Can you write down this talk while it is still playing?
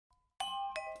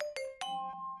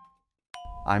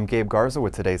I'm Gabe Garza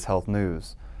with today's health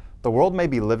news. The world may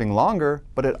be living longer,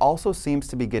 but it also seems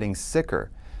to be getting sicker.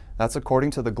 That's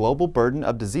according to the Global Burden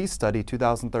of Disease Study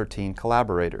 2013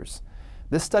 collaborators.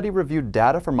 This study reviewed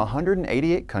data from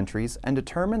 188 countries and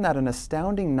determined that an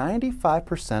astounding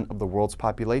 95% of the world's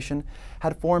population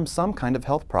had formed some kind of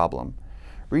health problem.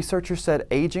 Researchers said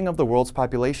aging of the world's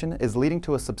population is leading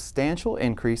to a substantial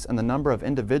increase in the number of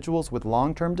individuals with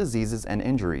long-term diseases and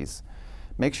injuries.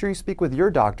 Make sure you speak with your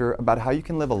doctor about how you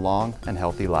can live a long and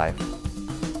healthy life.